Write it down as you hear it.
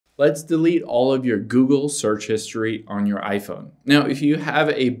Let's delete all of your Google search history on your iPhone. Now, if you have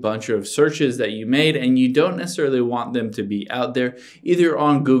a bunch of searches that you made and you don't necessarily want them to be out there, either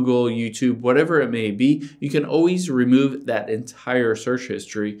on Google, YouTube, whatever it may be, you can always remove that entire search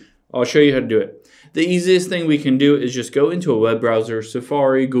history. I'll show you how to do it. The easiest thing we can do is just go into a web browser,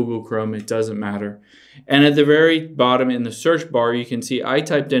 Safari, Google Chrome, it doesn't matter. And at the very bottom in the search bar, you can see I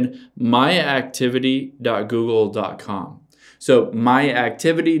typed in myactivity.google.com. So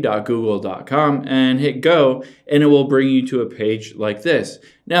myactivity.google.com and hit go, and it will bring you to a page like this.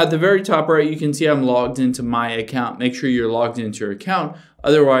 Now at the very top right, you can see I'm logged into my account. Make sure you're logged into your account,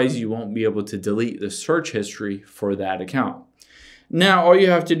 otherwise you won't be able to delete the search history for that account. Now all you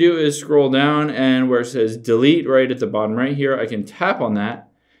have to do is scroll down, and where it says delete right at the bottom right here, I can tap on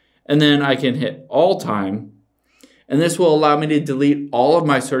that, and then I can hit all time. And this will allow me to delete all of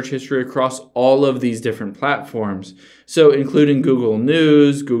my search history across all of these different platforms. So including Google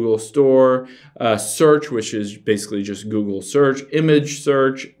News, Google Store, Search, which is basically just Google Search, Image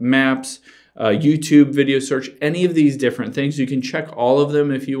Search, Maps, YouTube Video Search, any of these different things. You can check all of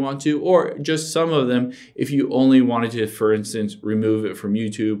them if you want to, or just some of them if you only wanted to, for instance, remove it from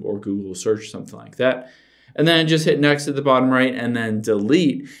YouTube or Google Search, something like that. And then just hit next at the bottom right and then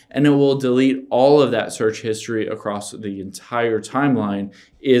delete, and it will delete all of that search history across the entire timeline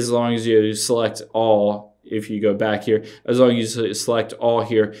as long as you select all. If you go back here, as long as you select all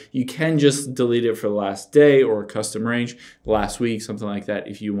here, you can just delete it for the last day or custom range, last week, something like that,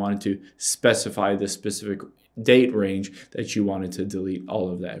 if you wanted to specify the specific date range that you wanted to delete all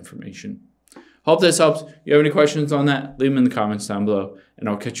of that information. Hope this helps. If you have any questions on that, leave them in the comments down below, and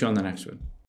I'll catch you on the next one.